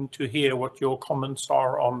be keen to hear what your comments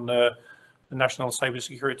are on the National Cyber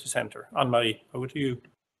Security Center. Anne-Marie, over to you.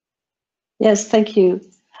 Yes, thank you.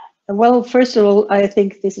 Well, first of all, I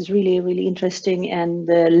think this is really, really interesting, and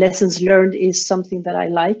the lessons learned is something that I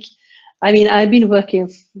like. I mean, I've been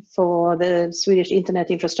working for the Swedish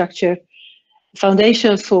Internet Infrastructure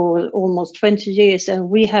Foundation for almost 20 years, and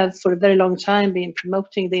we have for a very long time been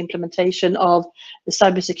promoting the implementation of the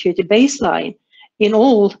cybersecurity baseline in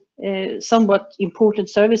all somewhat important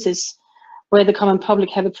services where the common public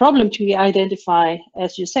have a problem to identify,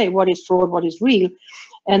 as you say, what is fraud, what is real,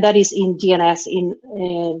 and that is in DNS, in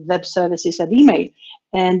web services and email.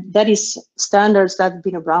 And that is standards that have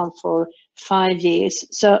been around for 5 years.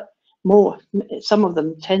 So more, some of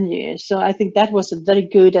them 10 years. So I think that was a very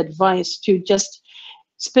good advice to just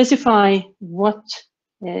specify what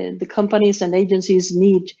the companies and agencies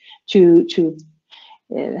need to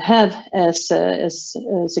have as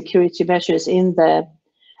security measures in the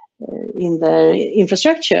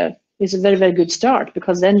infrastructure. Is a very, very good start,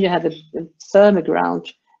 because then you have a firmer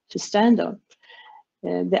ground to stand on.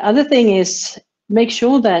 The other thing is make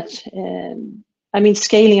sure that, I mean,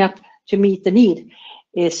 scaling up to meet the need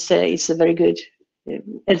is a very good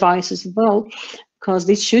advice as well, because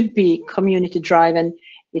this should be community driven.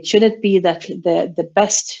 It shouldn't be that the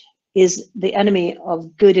best is the enemy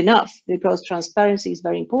of good enough, because transparency is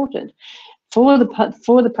very important for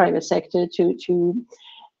the private sector to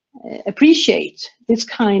appreciate this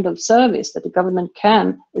kind of service that the government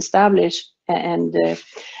can establish and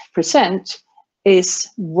present is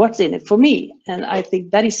what's in it for me. And I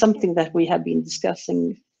think that is something that we have been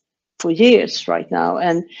discussing for years right now,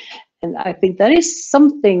 and I think that is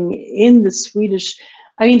something in the Swedish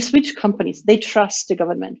companies, they trust the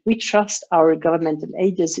government. We trust our governmental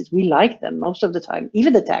agencies. We like them most of the time,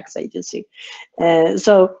 even the tax agency.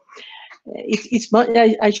 So it's much,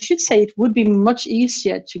 I should say it would be much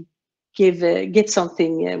easier to get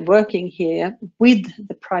something working here with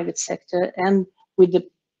the private sector and with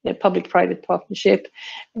the public-private partnership,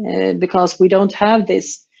 because we don't have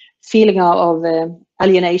this feeling of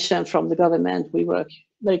alienation from the government. We work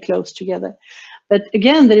very close together. But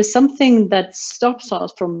again, there is something that stops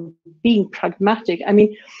us from being pragmatic. I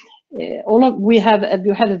mean, you have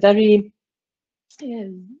a very,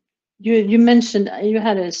 you mentioned, you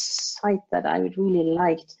had a site that I would really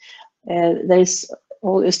liked. There's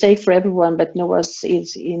a stake for everyone, but no one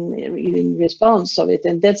is in response of it.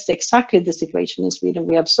 And that's exactly the situation in Sweden.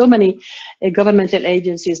 We have so many governmental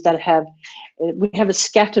agencies that have, we have a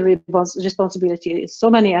scattered responsibility in so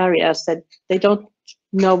many areas that they don't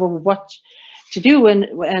know what to do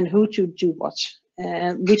and who to do what,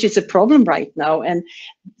 which is a problem right now. And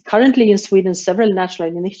currently in Sweden, several national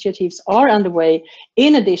initiatives are underway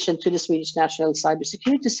in addition to the Swedish National Cyber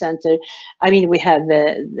Security Center. I mean, we have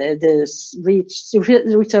the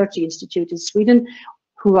Research Institute in Sweden,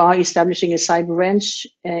 who are establishing a cyber ranch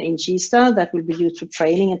in Kista that will be used for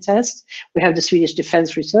training and tests. We have the Swedish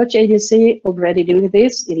Defense Research Agency already doing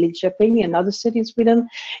this in Linköping, another city in Sweden,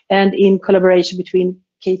 and in collaboration between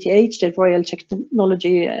KTH, the Royal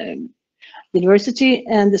Technology University,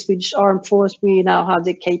 and the Swedish Armed Force, we now have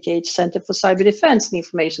the KTH Center for Cyber Defense and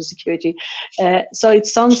Information Security. So it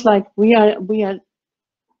sounds like we are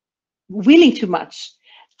willing too much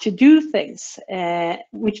to do things,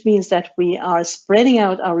 which means that we are spreading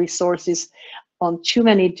out our resources on too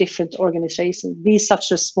many different organizations. Be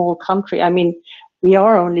such a small country. I mean, we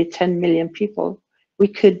are only 10 million people. We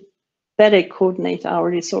could better coordinate our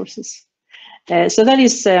resources. So that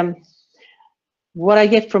is what I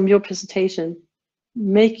get from your presentation.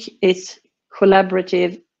 Make it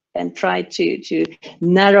collaborative and try to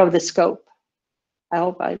narrow the scope. I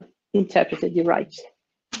hope I interpreted you right.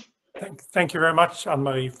 Thank you very much,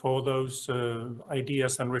 Anne-Marie, for those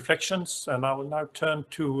ideas and reflections. And I will now turn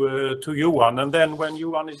to Johan. And then when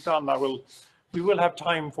Johan is done, we will have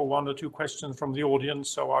time for 1 or 2 questions from the audience.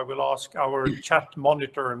 So I will ask our chat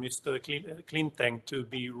monitor, Mr. Klinteng, to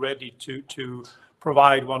be ready to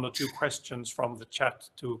provide 1 or 2 questions from the chat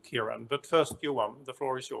to Ciaran. But first, Johan, the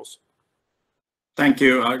floor is yours. Thank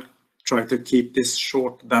you. I'll try to keep this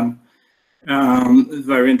short then.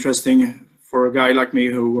 Very interesting. For a guy like me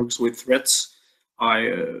who works with threats, I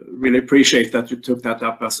really appreciate that you took that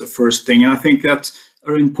up as the first thing. And I think that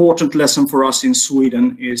an important lesson for us in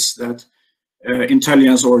Sweden is that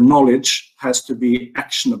intelligence or knowledge has to be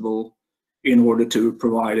actionable in order to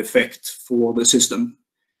provide effect for the system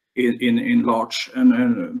in large.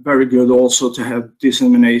 And very good also to have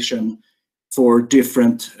dissemination for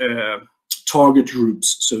different target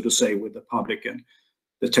groups, so to say, with the public and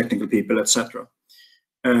the technical people, etc.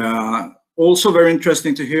 Also very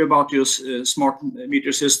interesting to hear about your smart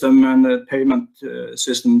meter system and payment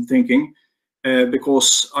system thinking,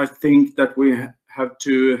 because I think that we have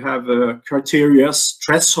to have criteria,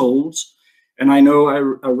 thresholds, and I know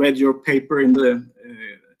I read your paper in the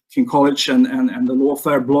King College and the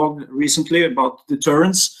Lawfare blog recently about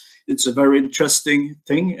deterrence. It's a very interesting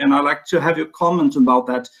thing, and I'd like to have your comment about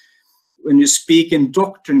that. When you speak in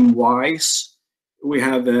doctrine-wise, we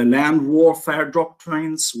have land warfare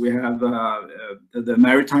doctrines, we have the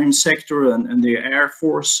maritime sector and the Air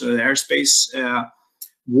Force, airspace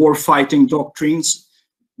war-fighting doctrines.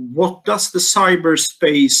 What does the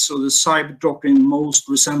cyberspace or the cyber doctrine most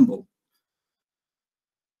resemble?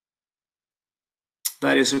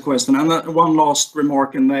 That is a question. And one last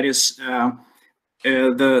remark, and that is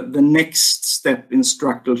the next step in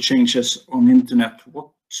structural changes on internet. What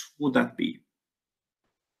would that be?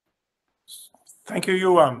 Thank you,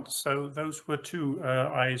 Johan. So those were 2,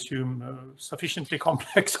 I assume, sufficiently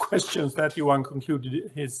complex questions that Johan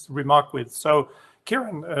concluded his remark with. So,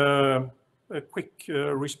 Ciaran, a quick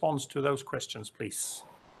response to those questions, please.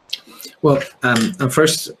 Well, I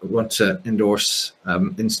first want to endorse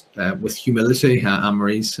with humility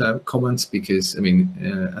Anne-Marie's comments, because I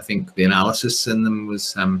mean, I think the analysis in them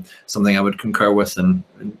was something I would concur with, and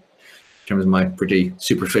in terms of my pretty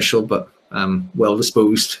superficial but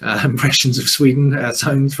well-disposed impressions of Sweden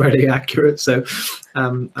sounds fairly accurate. So,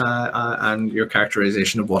 and your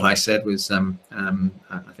characterization of what I said was, I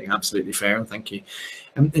think, absolutely fair, and thank you.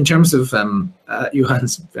 In terms of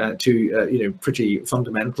Johan's 2 pretty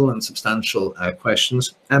fundamental and substantial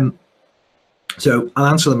questions, so I'll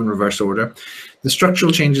answer them in reverse order. The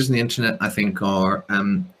structural changes in the internet, I think, are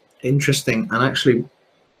interesting, and actually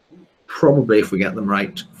probably, if we get them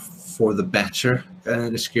right, for the better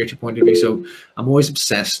in a security point of view. So I'm always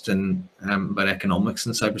obsessed about economics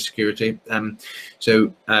and cybersecurity.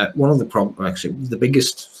 So one of the problems, actually the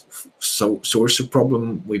biggest source of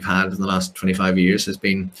problem we've had in the last 25 years has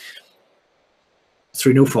been,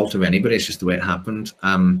 through no fault of anybody, it's just the way it happened.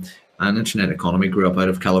 An internet economy grew up out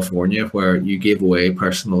of California, where you gave away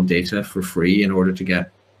personal data for free in order to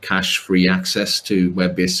get cash-free access to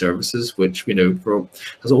web-based services, which, you know,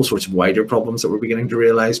 has all sorts of wider problems that we're beginning to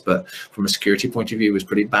realize, but from a security point of view was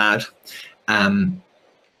pretty bad.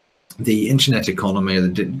 The internet economy, the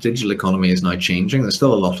digital economy, is now changing. There's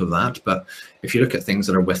still a lot of that, but if you look at things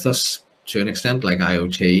that are with us to an extent, like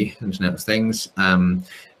IoT, Internet of Things,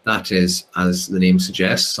 that is, as the name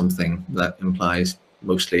suggests, something that implies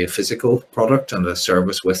mostly a physical product and a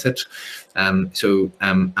service with it. And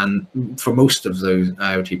for most of those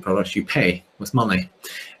IoT products, you pay with money.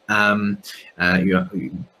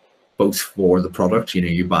 Both for the product, you know,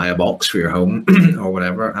 you buy a box for your home or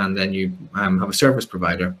whatever, and then you have a service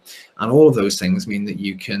provider, and all of those things mean that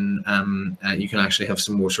you can actually have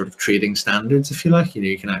some more sort of trading standards, if you like. You know,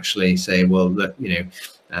 you can actually say, well, that, you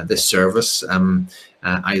know, this service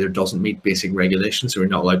either doesn't meet basic regulations, so we're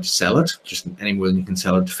not allowed to sell it, just any more than you can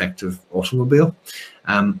sell a defective automobile.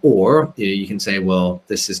 Or you can say, well,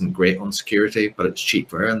 this isn't great on security, but it's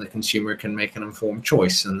cheaper, and the consumer can make an informed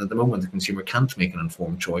choice. And at the moment, the consumer can't make an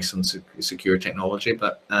informed choice on secure technology.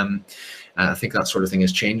 But I think that sort of thing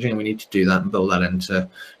is changing, and we need to do that and build that into,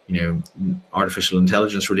 you know, artificial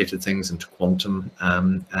intelligence related things, into quantum,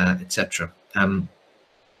 etc.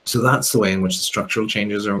 So that's the way in which the structural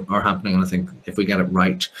changes are happening. And I think if we get it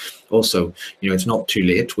right, also, it's not too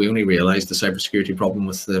late. We only realized the cybersecurity problem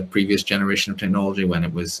with the previous generation of technology when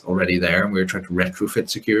it was already there, and we were trying to retrofit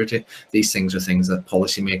security. These things are things that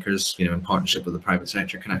policymakers, in partnership with the private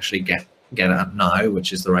sector, can actually get at now,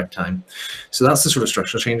 which is the right time. So that's the sort of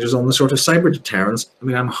structural changes. On the sort of cyber deterrence, I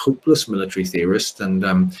mean, I'm a hopeless military theorist, and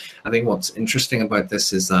I think what's interesting about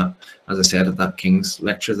this is that, as I said at that King's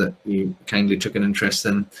lecture that you kindly took an interest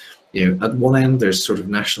in, at one end there's sort of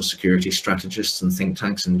national security strategists and think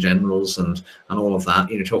tanks and generals and all of that,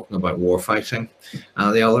 talking about war fighting.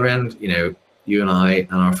 At the other end, you and I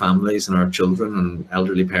and our families and our children and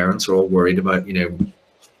elderly parents are all worried about,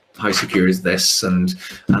 how secure is this, and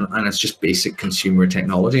it's just basic consumer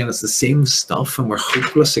technology, and it's the same stuff, and we're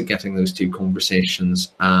hopeless at getting those two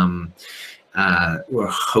conversations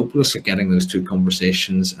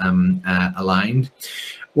aligned.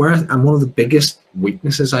 And one of the biggest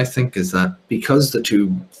weaknesses, I think, is that because the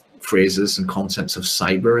two phrases and concepts of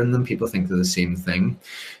cyber in them, people think they're the same thing.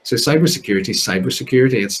 So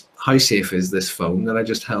cybersecurity, it's how safe is this phone that I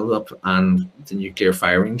just held up, and the nuclear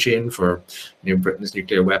firing chain for Britain's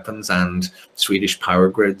nuclear weapons, and Swedish power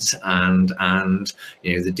grids, and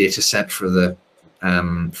the data set for the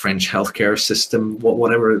French healthcare system,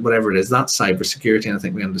 whatever it is, that's cybersecurity, and I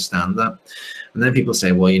think we understand that. And then people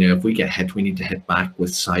say, well, if we get hit, we need to hit back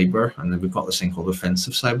with cyber, and then we've got this thing called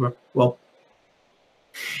offensive cyber. Well,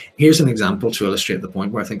 here's an example to illustrate the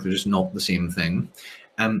point where I think they're just not the same thing.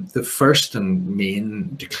 The first and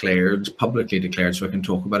main publicly declared, so I can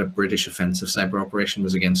talk about a British offensive cyber operation,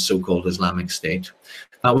 was against so-called Islamic State.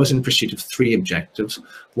 That was in pursuit of three objectives.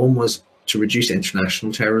 One was to reduce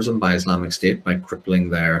international terrorism by Islamic State by crippling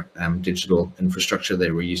their digital infrastructure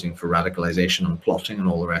they were using for radicalization and plotting and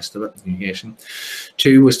all the rest of it, communication.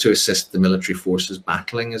 Two was to assist the military forces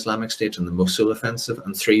battling Islamic State in the Mosul offensive.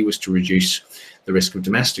 And three was to reduce the risk of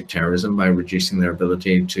domestic terrorism by reducing their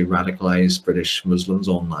ability to radicalize British Muslims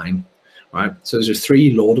online. Right, so those are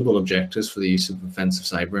three laudable objectives for the use of offensive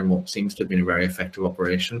cyber in what seems to have been a very effective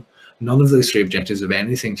operation. None of those three objectives have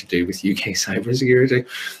anything to do with UK cybersecurity,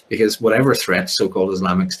 because whatever threats so-called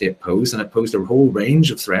Islamic State posed, and it posed a whole range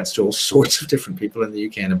of threats to all sorts of different people in the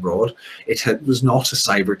UK and abroad, was not a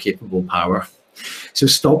cyber-capable power. So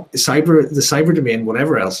stop the cyber domain,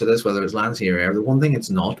 whatever else it is, whether it's land, sea or air. The one thing it's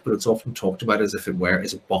not, but it's often talked about as if it were,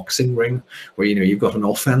 is a boxing ring where you've got an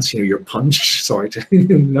offense, you're punched. Sorry to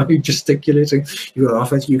now you're gesticulating. You've got an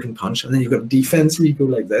offense, you can punch, and then you've got a defense where you go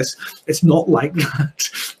like this. It's not like that.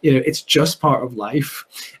 It's just part of life.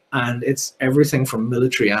 And it's everything from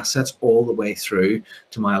military assets all the way through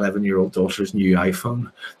to my 11-year-old daughter's new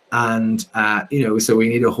iPhone. And, so we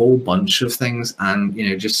need a whole bunch of things. And,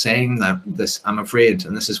 just saying that I'm afraid,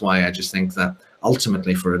 and this is why I just think that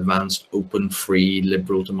ultimately for advanced, open, free,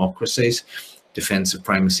 liberal democracies, defensive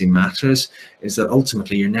primacy matters, is that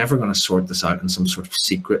ultimately you're never going to sort this out in some sort of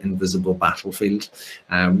secret, invisible battlefield.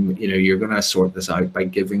 You're going to sort this out by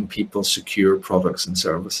giving people secure products and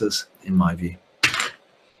services, in my view.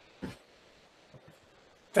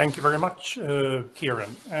 Thank you very much,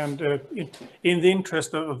 Ciaran. And in the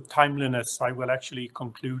interest of timeliness, I will actually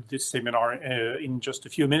conclude this seminar in just a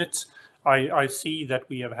few minutes. I see that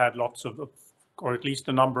we have had lots of, or at least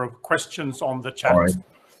a number of questions on the chat. Right.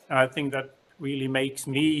 And I think that really makes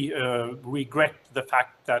me regret the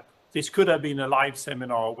fact that this could have been a live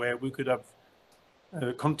seminar where we could have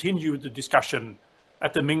continued the discussion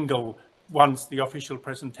at the mingle once the official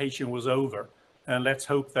presentation was over. And let's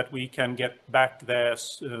hope that we can get back there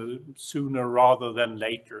sooner rather than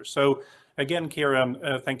later. So again, Ciaran,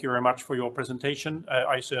 thank you very much for your presentation.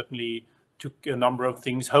 I certainly took a number of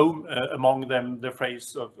things home, among them the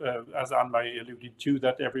phrase of, as Anne-Marie alluded to,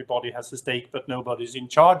 that everybody has a stake but nobody's in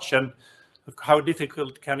charge. And how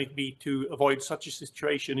difficult can it be to avoid such a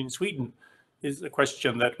situation in Sweden is a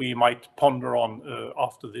question that we might ponder on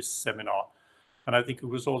after this seminar. And I think it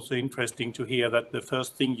was also interesting to hear that the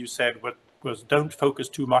first thing you said was don't focus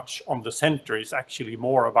too much on the center. It's actually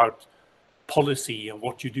more about policy and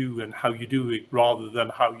what you do and how you do it rather than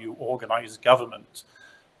how you organize government.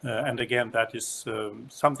 And again, that is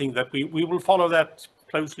something that we will follow that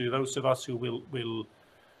closely, those of us who will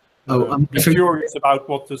be curious about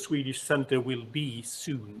what the Swedish Center will be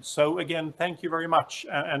soon. So again, thank you very much.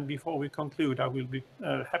 And before we conclude, I will be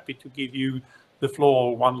happy to give you the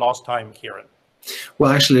floor one last time, Ciaran.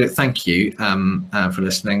 Well, actually, thank you for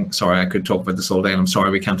listening. Sorry, I could talk about this all day, and I'm sorry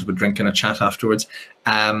we can't have a drink and a chat afterwards.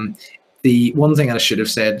 The one thing I should have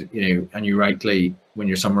said, and you rightly, when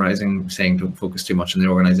you're summarizing, saying don't focus too much on the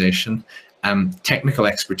organization, technical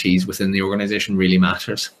expertise within the organization really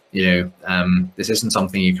matters. This isn't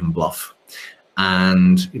something you can bluff.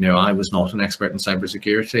 And I was not an expert in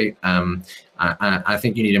cybersecurity. I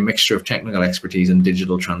think you need a mixture of technical expertise and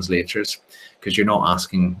digital translators, because you're not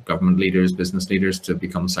asking government leaders, business leaders to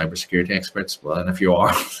become cybersecurity experts. Well, and if you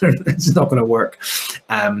are, it's not going to work.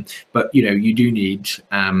 But you do need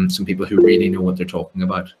some people who really know what they're talking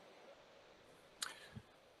about.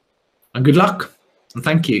 And good luck. And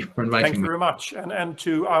thank you for inviting me. Thanks very much. And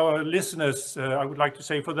to our listeners, I would like to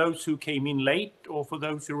say, for those who came in late, or for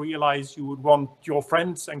those who realize you would want your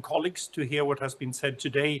friends and colleagues to hear what has been said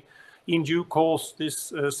today, in due course,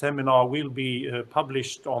 this seminar will be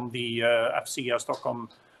published on the AFCEA Stockholm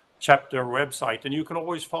chapter website. And you can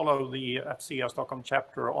always follow the AFCEA Stockholm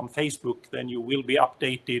chapter on Facebook. Then you will be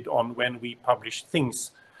updated on when we publish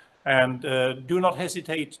things. And do not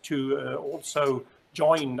hesitate to also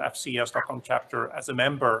join AFCEA Stockholm chapter as a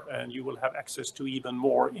member, and you will have access to even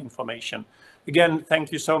more information. Again,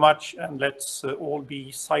 thank you so much, and let's all be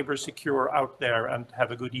cyber secure out there, and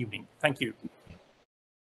have a good evening. Thank you.